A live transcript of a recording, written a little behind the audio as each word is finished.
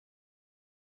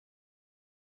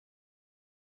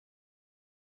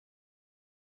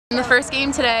In the first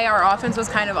game today, our offense was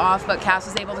kind of off, but Cass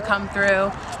was able to come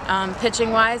through.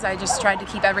 Pitching-wise, I just tried to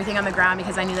keep everything on the ground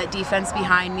because I knew that defense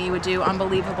behind me would do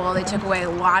unbelievable. They took away a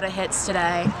lot of hits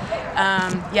today.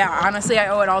 Yeah, honestly, I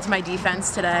owe it all to my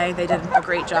defense today. They did a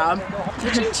great job.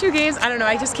 Pitching 2 games, I don't know.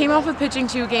 I just came off with pitching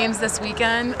 2 games this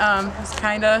weekend. It was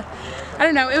kind of, I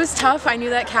don't know, it was tough. I knew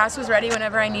that Cass was ready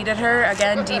whenever I needed her.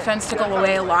 Again, defense took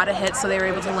away a lot of hits, so they were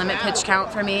able to limit pitch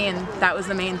count for me, and that was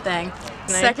the main thing.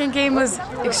 Second game was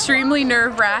extremely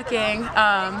nerve-wracking.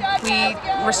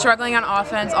 We were struggling on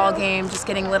offense all game, just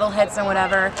getting little hits and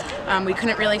whatever. We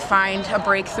couldn't really find a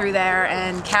breakthrough there,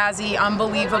 and Kazi,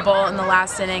 unbelievable in the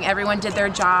last inning. Everyone did their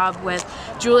job with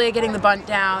Julia getting the bunt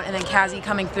down and then Kazi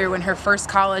coming through in her first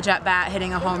college at bat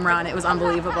hitting a home run. It was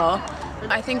unbelievable.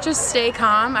 I think just stay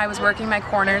calm. I was working my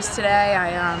corners today.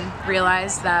 I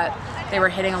realized that they were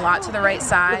hitting a lot to the right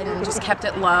side and just kept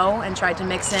it low and tried to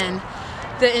mix in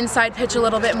the inside pitch a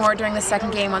little bit more during the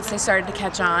second game once they started to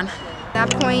catch on. At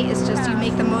that point is just you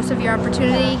make the most of your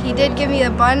opportunity. He did give me a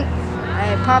bunt.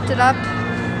 I popped it up.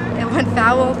 It went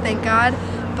foul, thank God.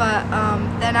 But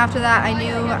then after that, I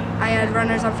knew I had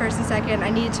runners on first and second. I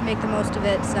needed to make the most of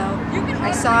it, so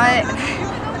I saw it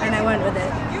and I went with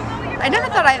it. I never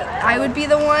thought I would be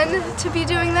the one to be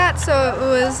doing that, so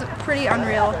it was pretty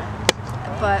unreal.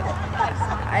 But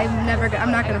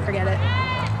I'm not going to forget it.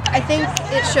 I think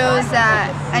it shows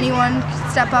that anyone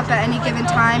can step up at any given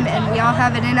time, and we all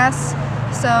have it in us.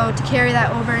 So to carry that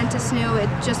over into SNU, it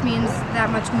just means that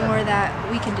much more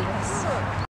that we can do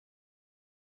this.